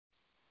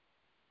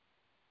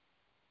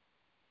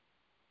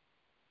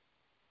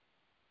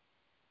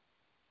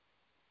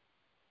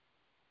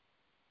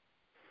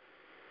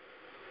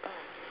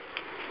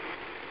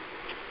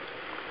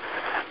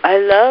I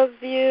love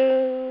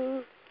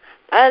you.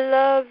 I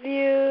love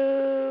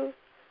you.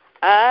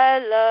 I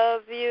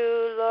love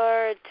you,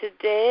 Lord,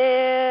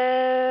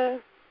 today,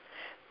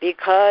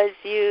 because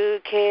you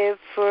care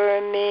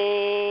for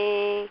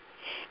me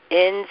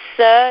in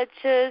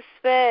such a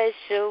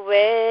special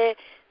way.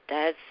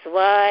 That's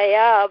why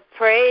I'll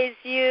praise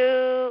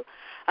you.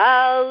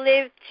 I'll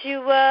lift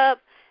you up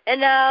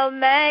and I'll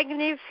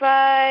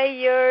magnify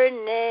your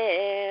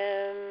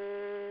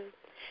name.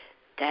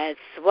 That's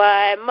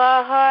why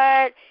my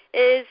heart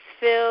is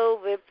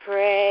filled with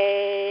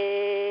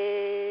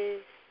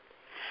praise.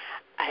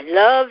 I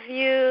love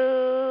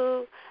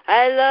you.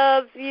 I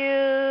love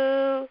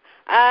you.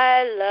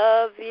 I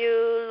love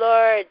you,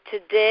 Lord,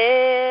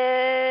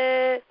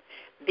 today,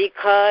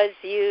 because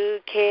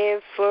you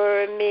care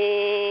for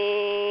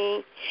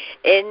me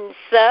in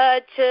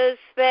such a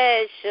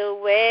special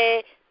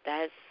way.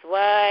 That's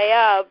why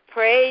I'll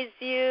praise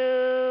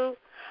you.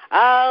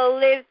 I'll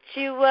lift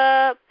you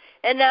up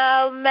and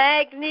I'll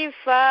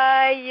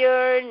magnify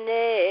your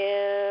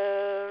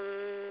name.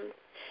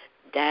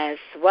 That's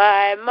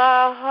why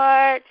my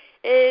heart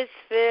is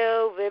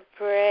filled with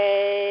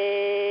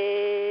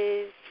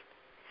praise.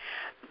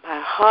 My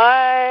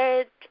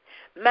heart,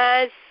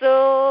 my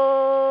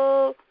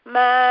soul,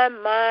 my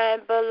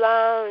mind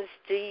belongs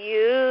to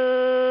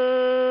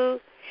you.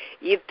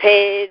 You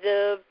paid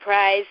the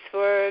price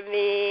for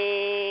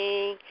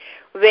me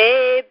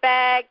way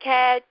back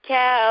at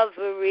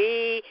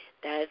Calvary.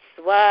 That's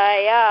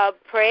why I'll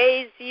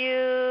praise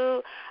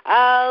you.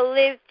 I'll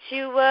lift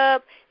you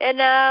up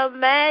and I'll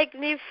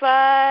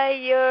magnify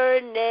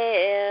your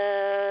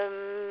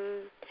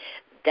name.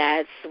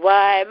 That's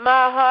why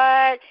my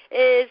heart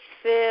is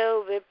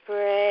filled with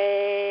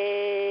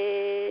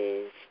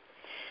praise.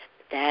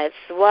 That's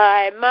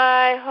why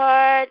my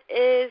heart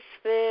is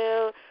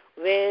filled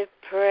with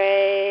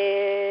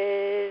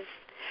praise.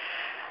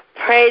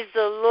 Praise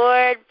the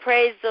Lord,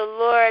 praise the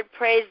Lord,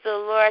 praise the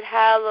Lord.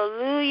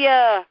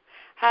 Hallelujah,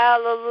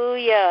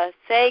 hallelujah.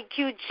 Thank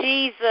you,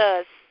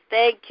 Jesus.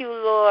 Thank you,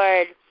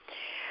 Lord.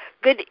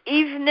 Good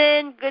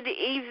evening,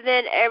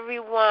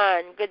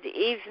 everyone. Good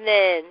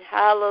evening.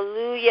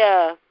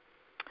 Hallelujah.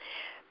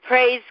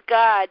 Praise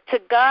God. To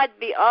God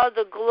be all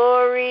the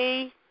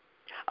glory,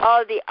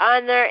 all the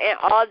honor, and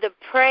all the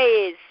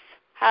praise.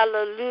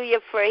 Hallelujah,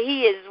 for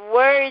He is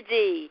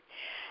worthy.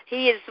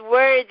 He is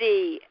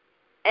worthy.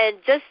 And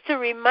just to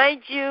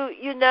remind you,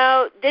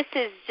 this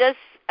is just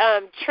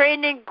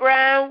training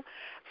ground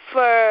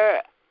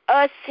for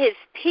us, His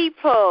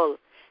people,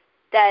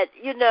 that,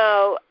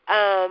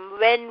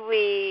 when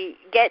we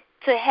get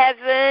to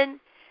heaven,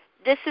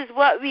 this is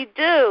what we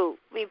do.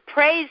 We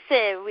praise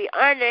Him, we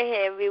honor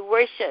Him, we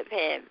worship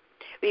Him,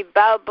 we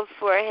bow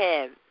before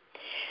Him.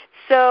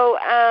 So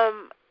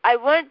I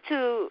want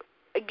to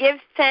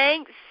give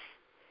thanks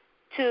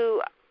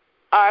to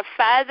our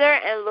Father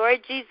and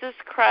Lord Jesus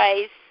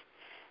Christ,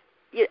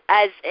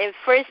 as in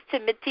 1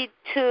 Timothy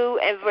 2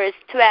 and verse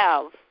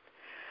 12,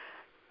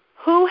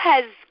 who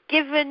has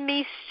given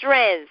me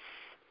strength,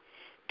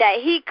 that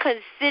He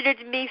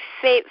considered me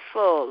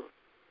faithful,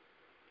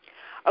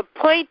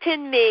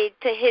 appointing me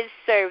to His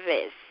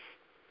service.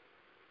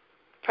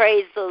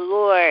 Praise the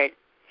Lord.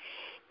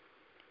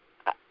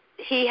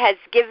 He has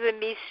given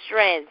me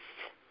strength.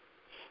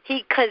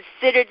 He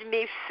considered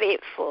me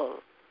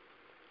faithful.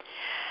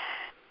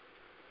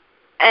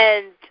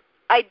 And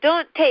I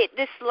don't take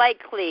this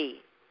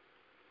lightly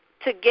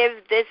to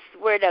give this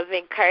word of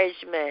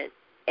encouragement.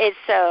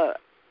 I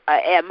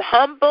am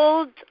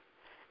humbled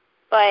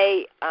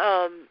by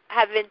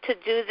having to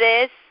do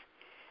this.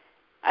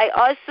 I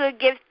also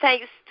give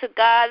thanks to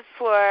God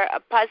for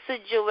Apostle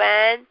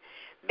Joanne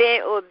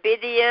being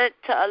obedient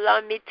to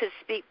allow me to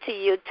speak to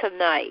you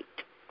tonight.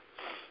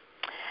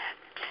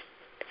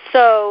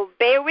 So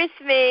bear with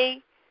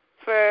me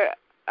for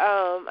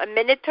a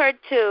minute or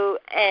two,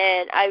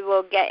 and I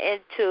will get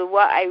into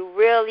what I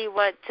really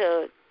want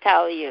to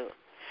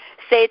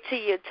say to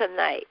you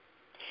tonight.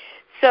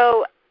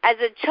 So as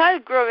a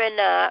child growing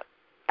up,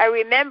 I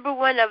remember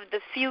one of the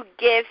few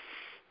gifts,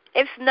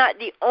 if not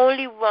the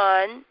only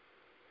one,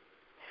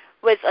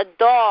 was a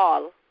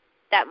doll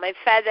that my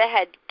father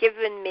had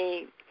given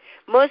me.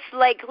 Most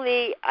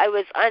likely I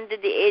was under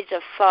the age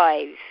of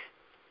 5.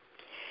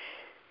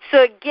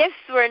 So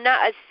gifts were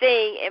not a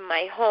thing in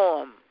my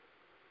home.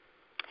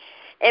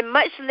 In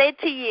much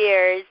later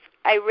years,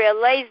 I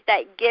realized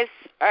that gifts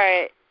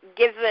are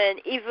given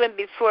even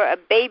before a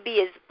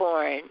baby is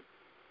born,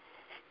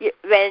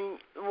 when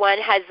one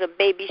has a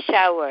baby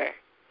shower.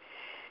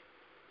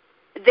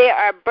 There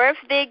are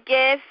birthday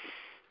gifts,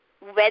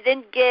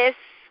 wedding gifts,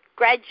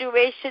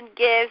 graduation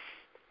gifts.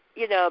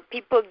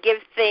 People give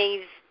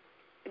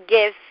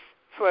gifts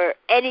for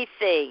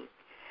anything.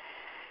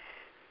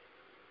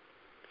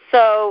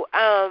 So,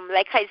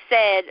 like I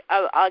said,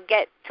 I'll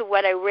get to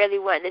what I really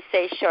want to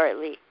say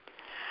shortly.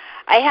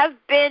 I have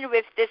been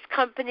with this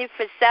company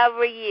for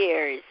several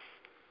years.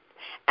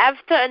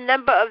 After a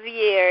number of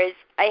years,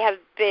 I have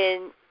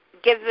been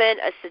given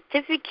a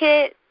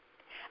certificate,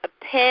 a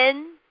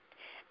pen,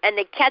 and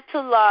a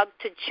catalog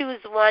to choose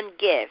one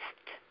gift.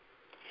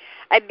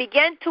 I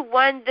began to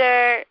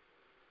wonder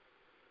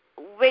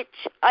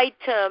which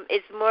item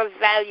is more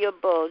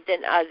valuable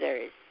than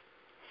others.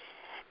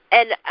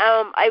 And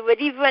I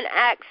would even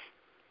ask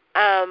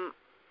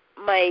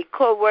my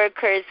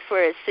co-workers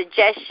for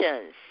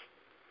suggestions.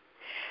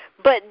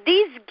 But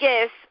these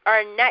gifts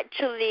are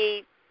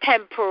naturally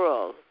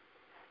temporal.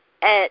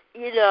 And,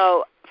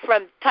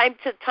 from time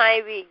to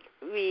time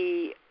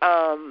we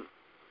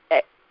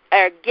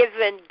are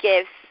given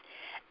gifts.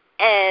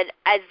 And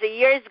as the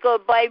years go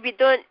by,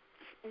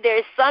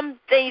 there's some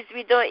things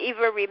we don't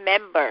even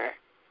remember.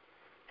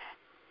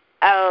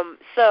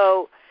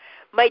 So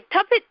my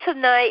topic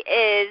tonight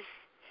is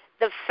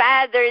the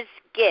Father's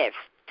gift.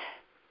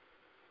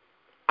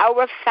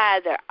 Our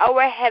Father,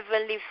 our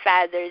Heavenly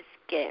Father's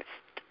gift.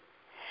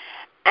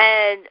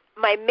 And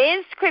my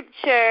main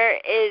scripture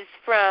is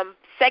from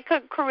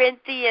 2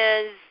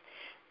 Corinthians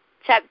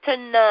chapter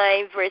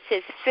 9,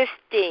 verses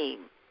 15.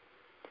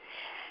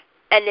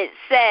 And it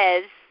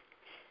says,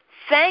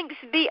 "Thanks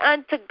be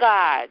unto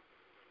God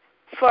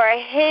for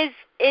his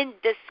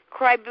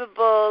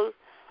indescribable,"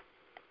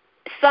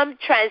 some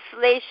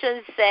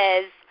translation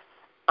says,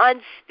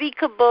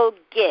 unspeakable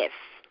gift.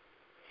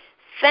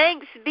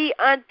 Thanks be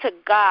unto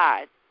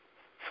God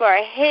for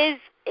his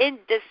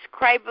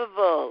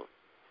indescribable,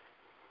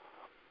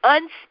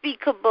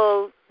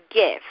 unspeakable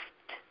gift.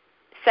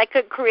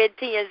 2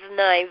 Corinthians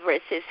 9,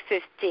 verses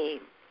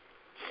 15.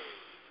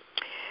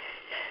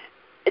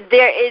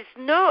 There is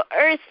no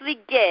earthly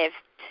gift,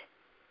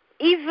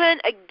 even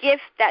a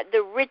gift that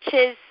the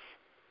richest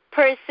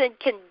person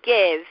can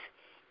give,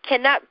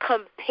 cannot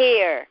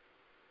compare,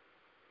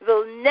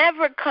 will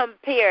never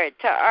compare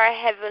to our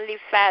Heavenly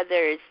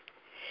Father's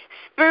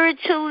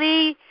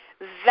spiritually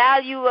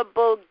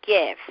valuable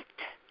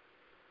gift.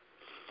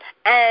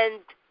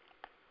 And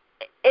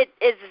it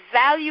is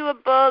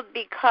valuable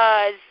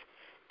because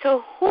to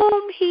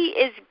whom he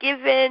is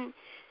given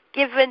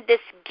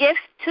this gift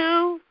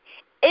to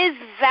is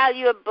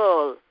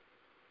valuable.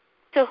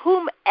 To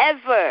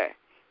whomever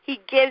he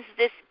gives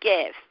this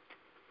gift,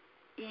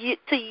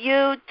 to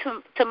you,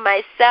 to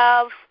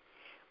myself,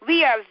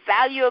 we are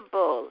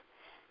valuable.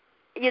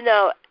 In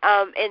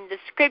the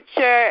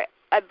scripture,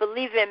 I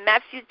believe in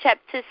Matthew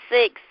chapter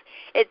 6,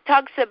 it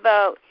talks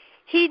about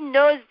he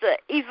knows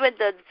even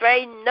the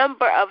very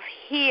number of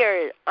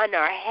hairs on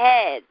our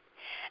head.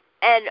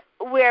 And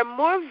we're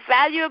more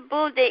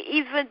valuable than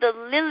even the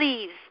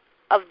lilies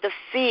of the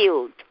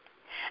field.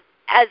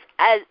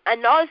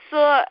 And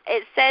also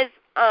it says,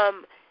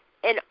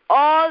 in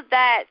all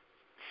that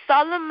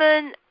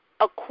Solomon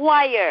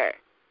acquired,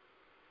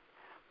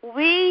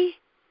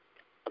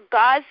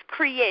 God's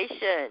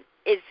creation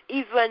is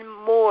even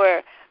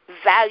more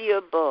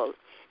valuable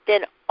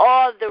than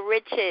all the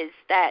riches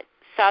that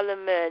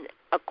Solomon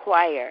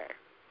acquired.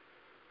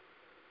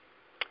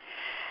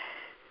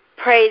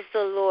 Praise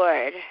the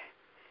Lord.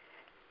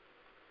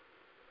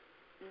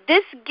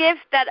 This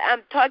gift that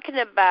I'm talking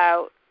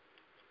about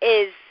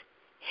is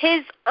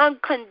his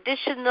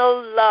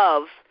unconditional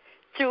love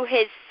through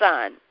his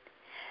Son.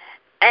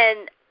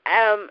 And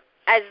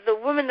as the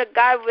woman of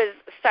God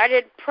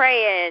started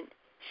praying,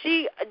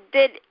 she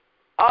did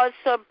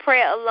also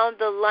pray along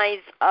the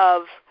lines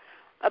of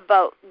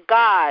about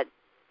God,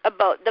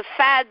 about the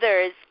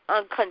Father's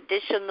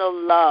unconditional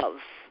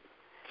love.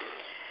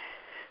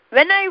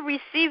 When I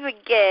receive a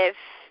gift,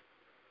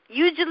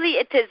 usually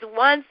it is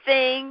one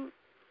thing,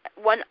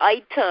 one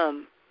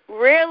item.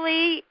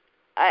 Rarely,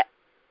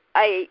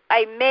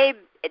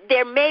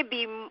 there may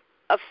be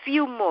a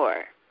few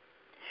more.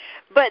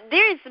 But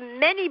there's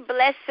many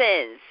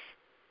blessings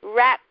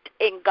wrapped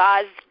in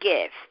God's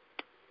gift.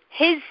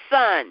 His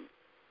Son,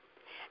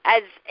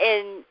 as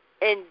in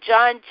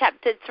John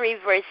chapter 3,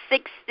 verse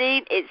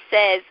 16, it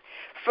says,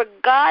 "For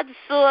God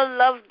so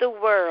loved the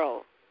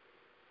world,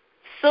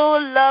 so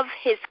loved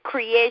his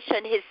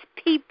creation, his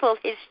people,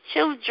 his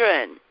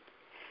children."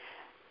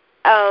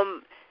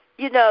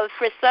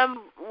 For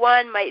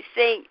someone might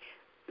think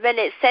when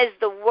it says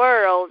the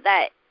world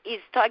that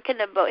he's talking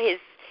about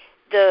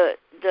the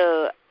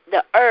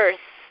earth,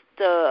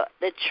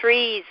 the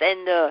trees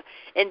and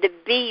the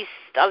beasts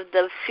of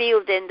the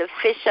field and the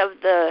fish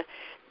of the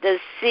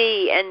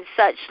sea and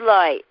such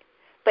like.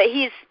 But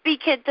he's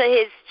speaking to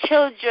his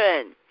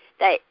children,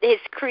 that his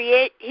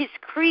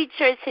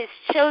creatures, his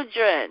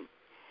children.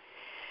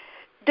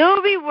 Though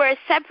we were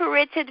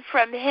separated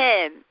from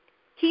him,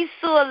 he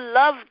so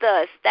loved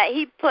us that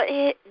he put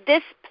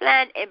this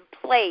plan in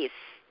place.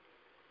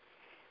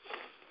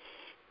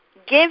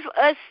 Give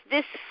us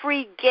this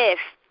free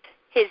gift,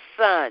 his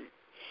Son,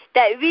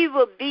 that we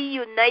will be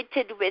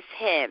united with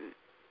him.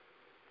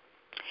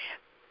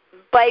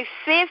 By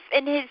faith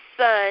in his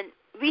Son,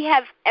 we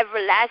have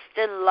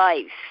everlasting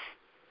life.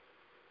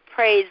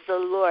 Praise the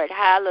Lord.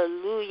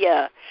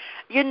 Hallelujah.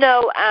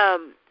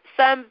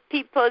 Some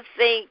people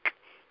think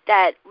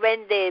that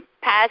when they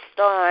passed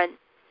on,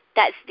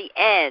 that's the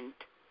end.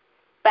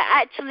 But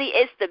actually,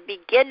 it's the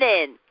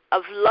beginning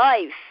of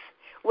life.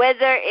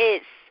 Whether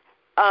it's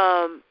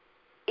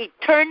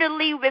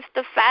eternally with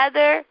the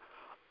Father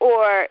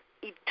or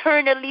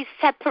eternally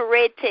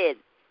separated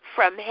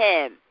from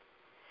Him.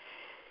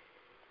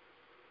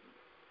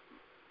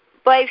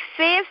 By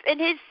faith in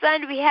His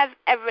Son, we have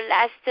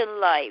everlasting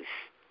life,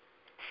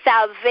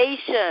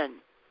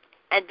 salvation,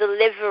 and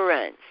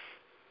deliverance.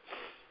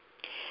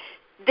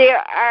 There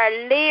are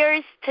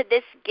layers to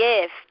this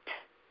gift.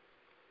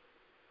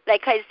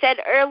 Like I said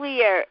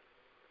earlier,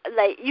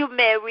 like you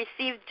may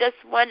receive just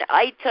one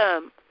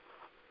item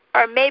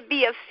or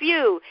maybe a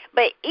few,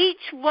 but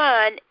each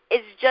one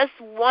is just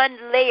one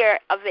layer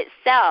of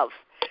itself.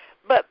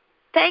 But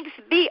thanks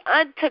be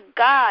unto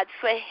God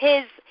for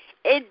His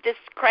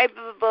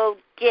indescribable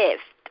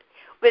gift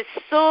with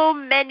so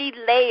many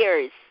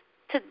layers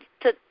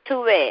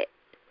to it.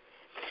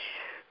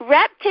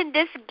 Wrapped in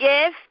this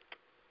gift,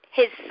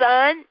 His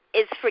Son,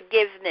 is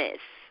forgiveness.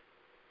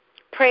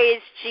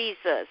 Praise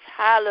Jesus.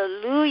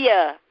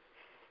 Hallelujah.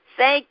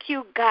 Thank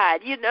you,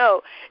 God. You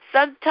know,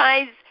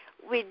 sometimes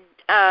we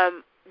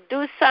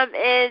do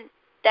something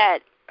that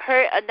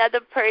hurt another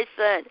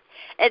person,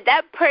 and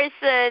that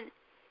person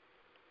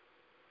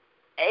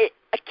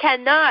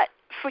cannot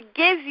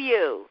forgive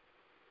you.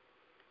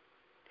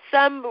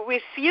 Some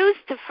refuse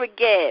to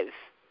forgive,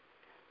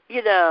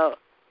 you know.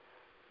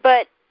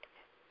 But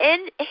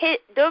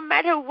no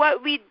matter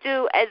what we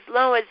do, as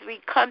long as we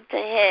come to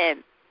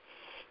Him,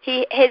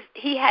 He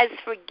has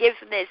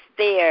forgiveness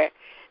there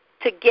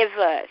to give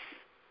us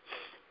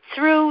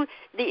through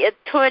the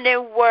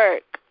atoning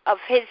work of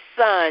His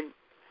Son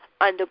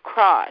on the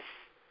cross.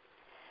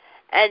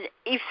 And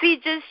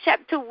Ephesians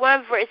chapter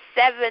 1 verse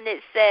 7,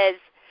 it says,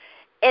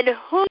 in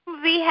whom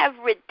we have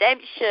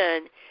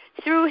redemption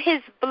through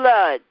His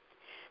blood,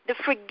 the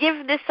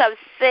forgiveness of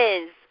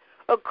sins,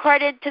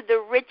 according to the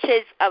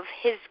riches of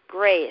His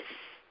grace.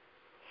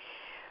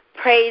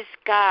 Praise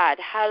God.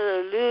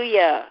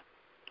 Hallelujah.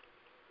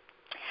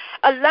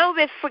 Along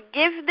with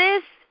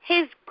forgiveness,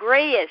 His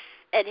grace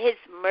and His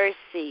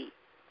mercy.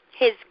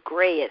 His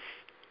grace.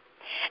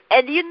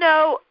 And you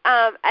know,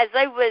 as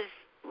I was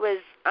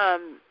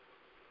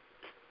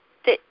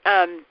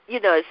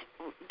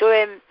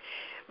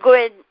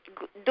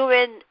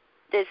doing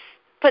this,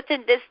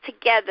 putting this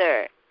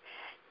together,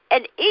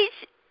 and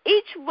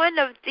each one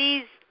of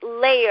these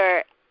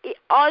layers, it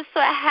also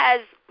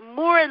has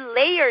more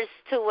layers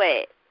to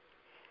it.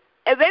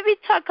 And when we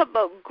talk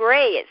about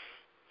grace,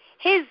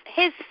 His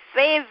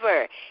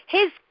favor,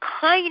 His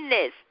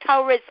kindness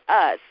towards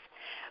us,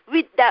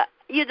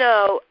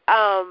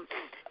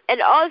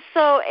 and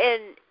also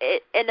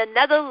in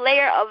another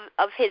layer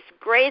of His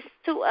grace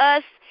to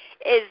us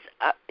is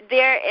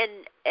there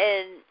in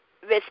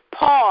with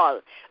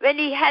Paul, when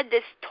he had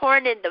this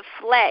thorn in the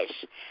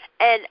flesh,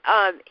 and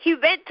he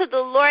went to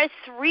the Lord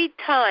 3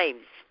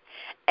 times,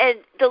 and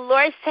the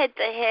Lord said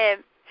to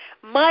him,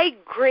 my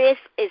grace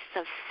is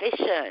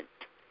sufficient.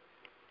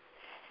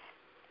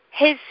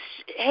 His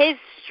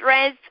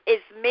strength is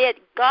made,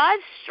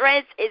 God's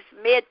strength is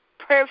made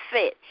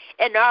perfect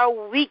in our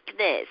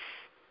weakness.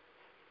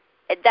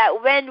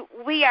 That when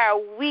we are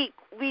weak,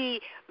 we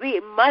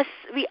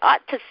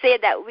ought to say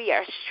that we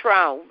are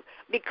strong,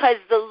 because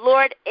the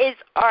Lord is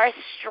our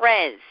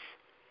strength.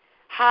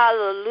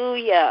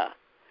 Hallelujah.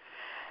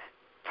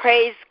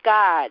 Praise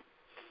God.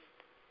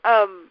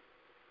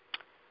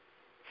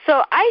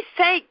 So I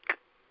thank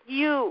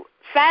you,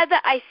 Father,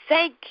 I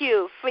thank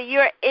you for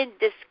your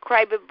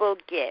indescribable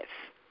gift.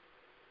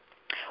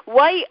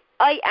 Why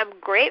I am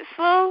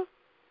grateful?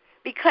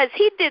 Because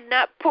He did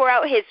not pour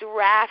out His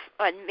wrath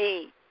on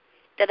me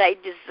that I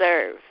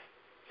deserve.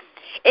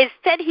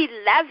 Instead, He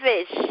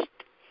lavished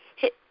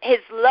His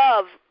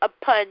love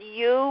upon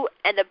you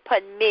and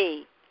upon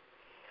me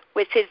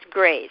with His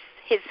grace,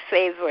 His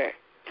favor,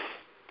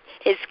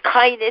 His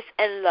kindness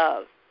and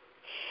love.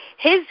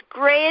 His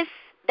grace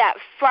that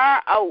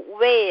far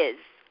outweighs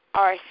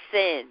our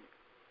sin.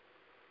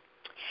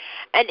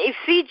 And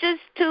Ephesians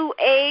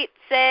 2:8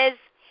 says,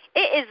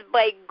 it is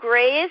by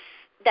grace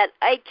that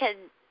I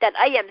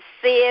am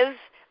saved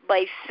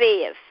by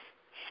faith,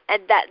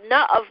 and that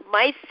not of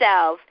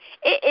myself.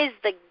 It is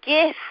the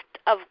gift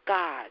of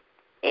God.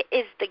 It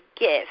is the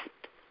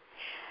gift.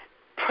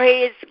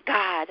 Praise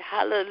God.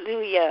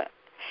 Hallelujah.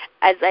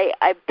 As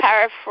I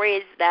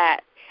paraphrase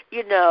that,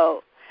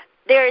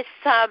 there is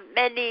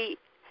many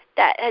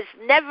that has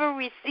never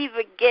received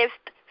a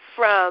gift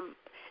from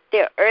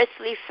their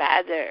earthly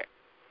father.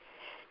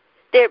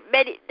 There are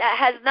many that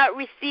has not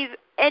received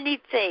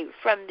anything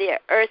from their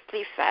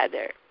earthly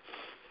father.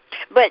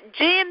 But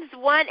James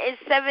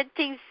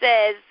 1:17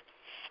 says,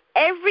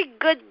 every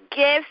good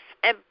gift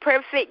and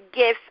perfect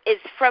gift is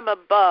from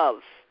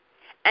above,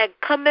 and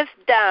cometh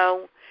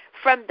down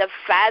from the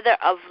Father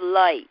of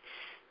lights.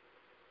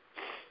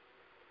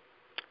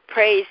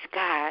 Praise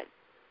God.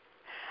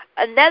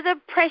 Another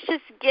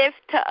precious gift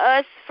to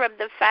us from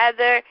the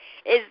Father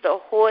is the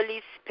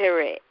Holy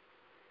Spirit.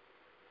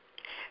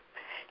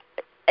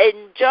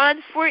 In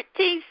John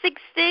 14:16,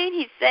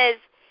 he says,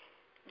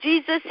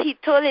 Jesus, he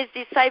told his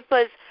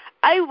disciples,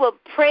 I will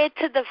pray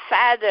to the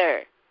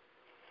Father,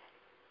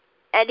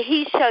 and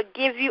he shall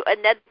give you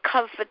another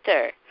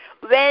comforter.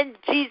 When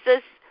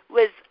Jesus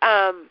was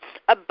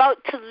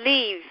about to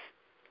leave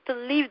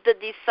the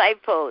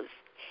disciples,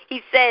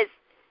 he says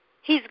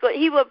he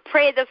will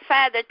pray the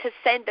Father to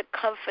send the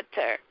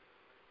comforter.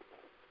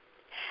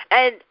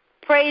 And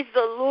praise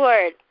the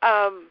Lord,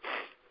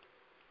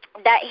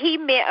 that he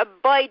may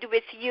abide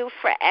with you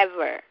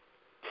forever.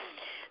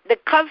 The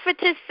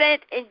comforter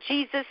sent in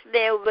Jesus'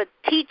 name will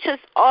teach us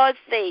all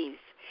things,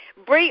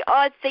 bring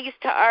all things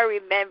to our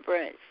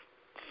remembrance.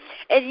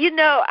 And he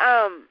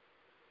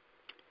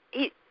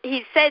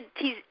said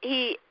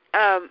he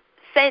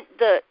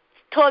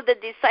told the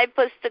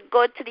disciples to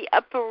go to the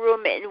upper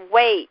room and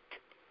wait,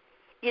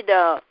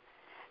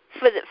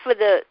 for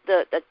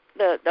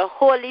the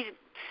Holy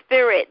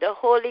Spirit, the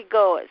Holy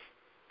Ghost.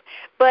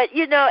 But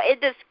in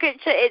the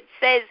scripture it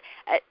says,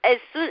 as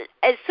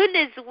soon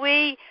as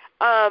we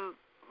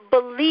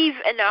believe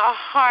in our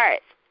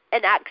hearts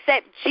and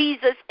accept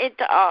Jesus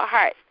into our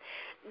hearts,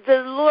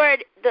 the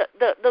Lord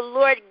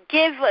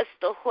give us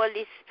the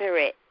Holy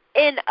Spirit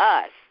in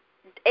us.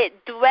 It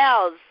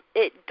dwells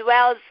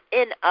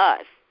in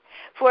us.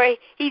 For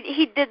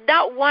he did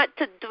not want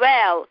to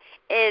dwell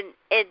in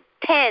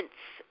tents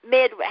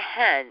made with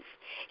hands.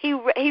 He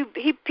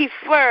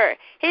prefer,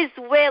 his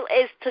will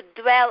is to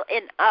dwell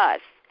in us.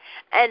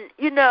 And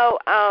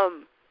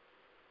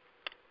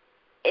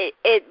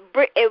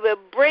it will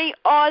bring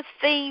all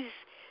things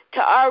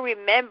to our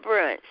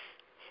remembrance,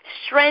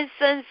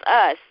 strengthens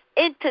us,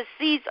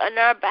 intercedes on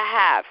our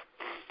behalf.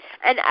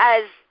 And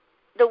as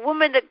the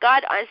woman of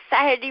God on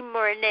Saturday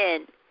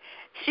morning,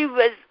 she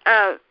was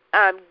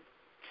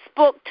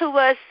spoke to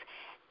us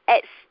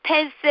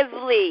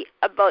extensively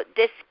about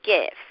this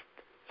gift.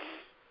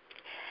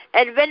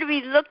 And when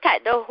we look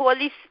at the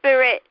Holy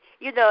Spirit,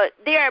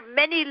 there are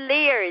many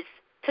layers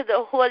to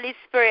the Holy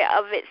Spirit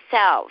of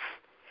itself.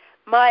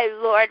 My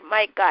Lord,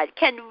 my God,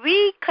 can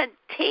we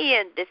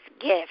contain this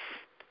gift?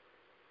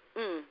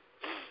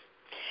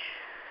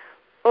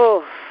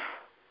 Oh,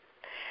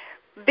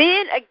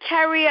 being a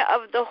carrier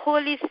of the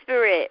Holy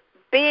Spirit,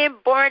 being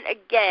born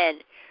again,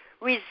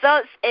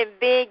 results in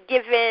being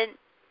given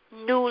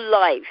new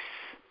life,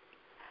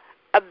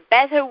 a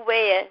better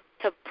way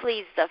to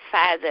please the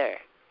Father.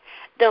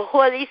 The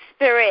Holy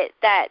Spirit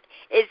that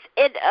is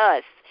in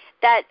us,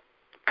 that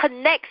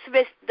connects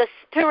with the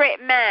spirit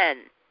man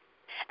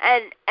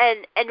and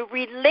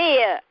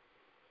relay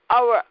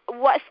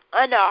what's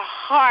on our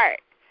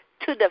heart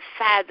to the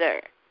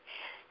Father,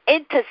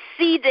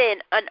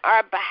 interceding on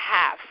our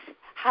behalf.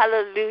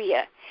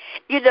 Hallelujah.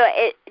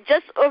 It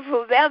just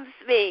overwhelms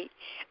me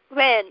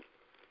when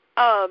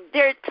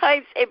there are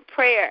times in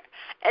prayer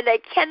and I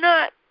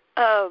cannot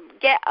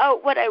get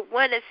out what I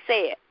want to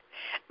say,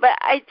 but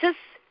I just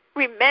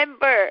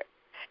remember,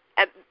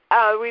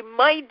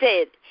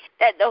 reminded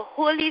that the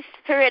Holy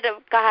Spirit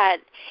of God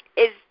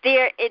is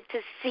there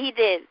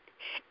interceding,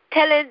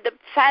 telling the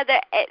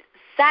Father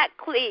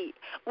exactly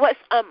what's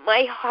on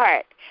my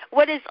heart,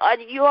 what is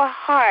on your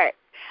heart.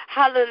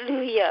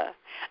 Hallelujah.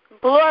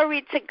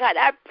 Glory to God.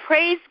 I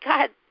praise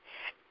God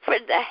for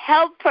the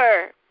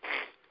helper,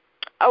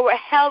 our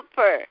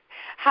helper.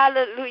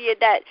 Hallelujah.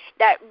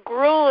 That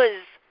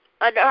grows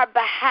on our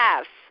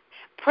behalf.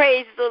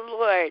 Praise the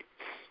Lord.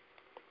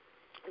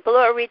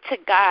 Glory to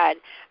God.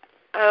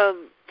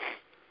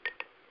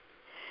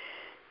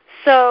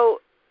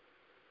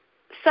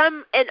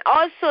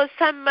 Also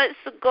some months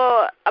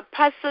ago,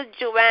 Apostle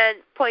Joanne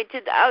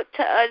pointed out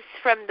to us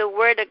from the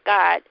Word of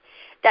God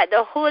that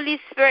the Holy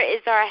Spirit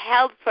is our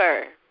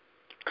helper,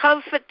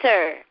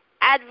 comforter,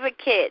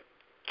 advocate,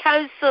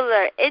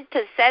 counselor,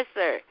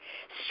 intercessor,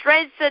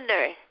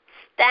 strengthener,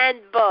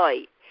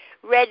 standby,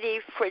 ready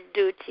for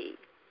duty.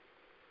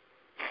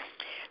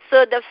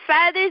 So the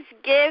Father's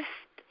gift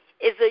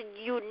is a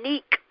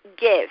unique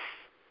gift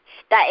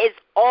that is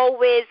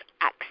always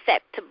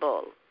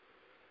acceptable.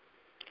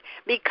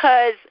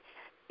 Because,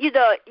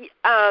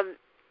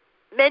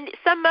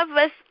 some of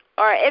us,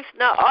 or if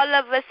not all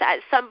of us at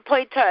some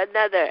point or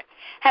another,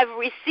 have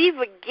received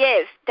a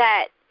gift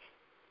that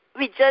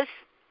we just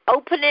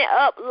open it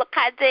up, look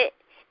at it,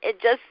 and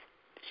just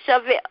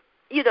shove it,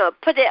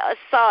 put it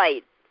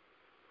aside,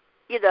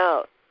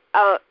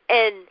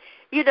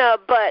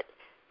 but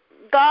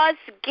God's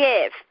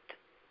gift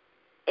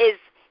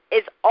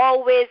is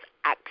always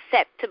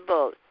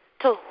acceptable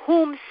to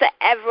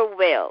whomsoever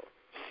will.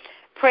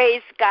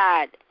 Praise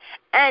God.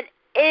 And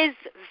is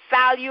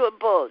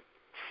valuable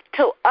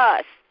to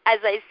us, as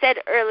I said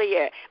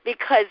earlier,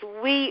 because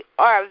we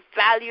are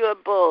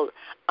valuable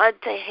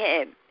unto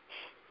Him.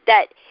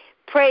 That,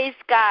 praise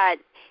God,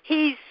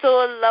 He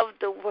so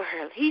loved the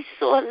world. He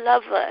so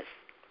loved us.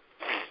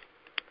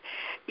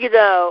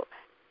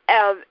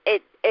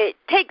 It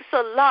takes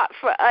a lot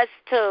for us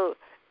to,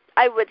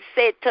 I would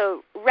say,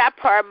 to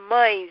wrap our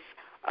minds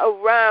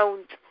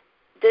around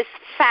this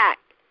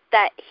fact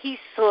that He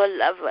so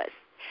loved us.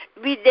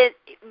 We did,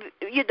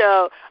 we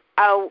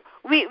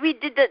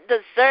didn't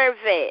deserve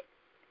it,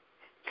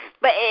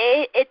 but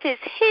it it is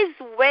His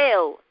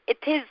will. It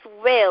is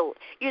will.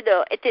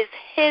 It is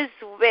His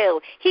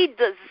will. He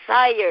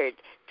desired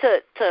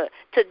to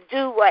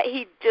do what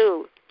He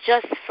do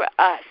just for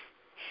us.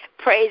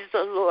 Praise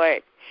the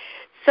Lord.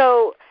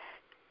 So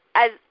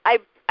as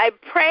I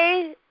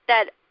pray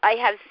that I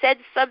have said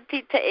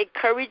something to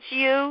encourage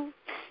you,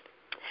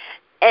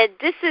 and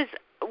this is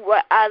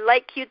what I'd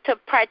like you to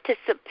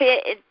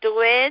participate in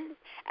doing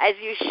as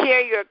you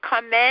share your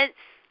comments.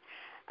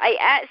 I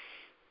ask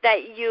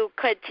that you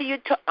continue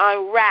to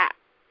unwrap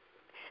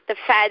the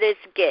Father's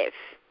gift.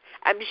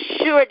 I'm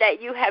sure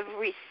that you have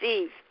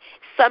received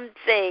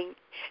something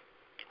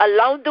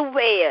along the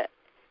way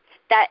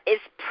that is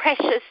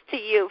precious to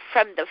you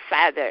from the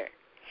Father,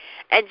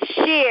 and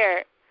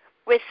share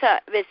with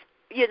us,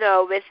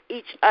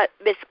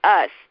 with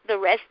us, the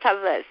rest of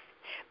us.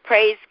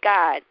 Praise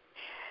God.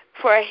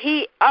 For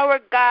our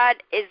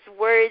God is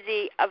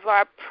worthy of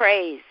our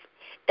praise,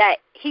 that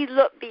He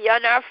looked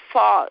beyond our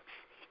faults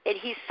and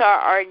He saw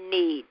our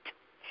need.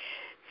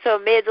 So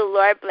may the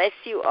Lord bless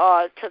you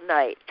all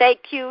tonight.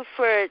 Thank you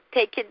for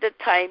taking the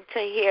time to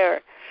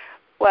hear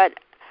what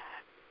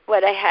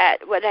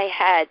I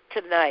had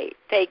tonight.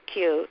 Thank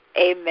you.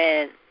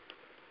 Amen.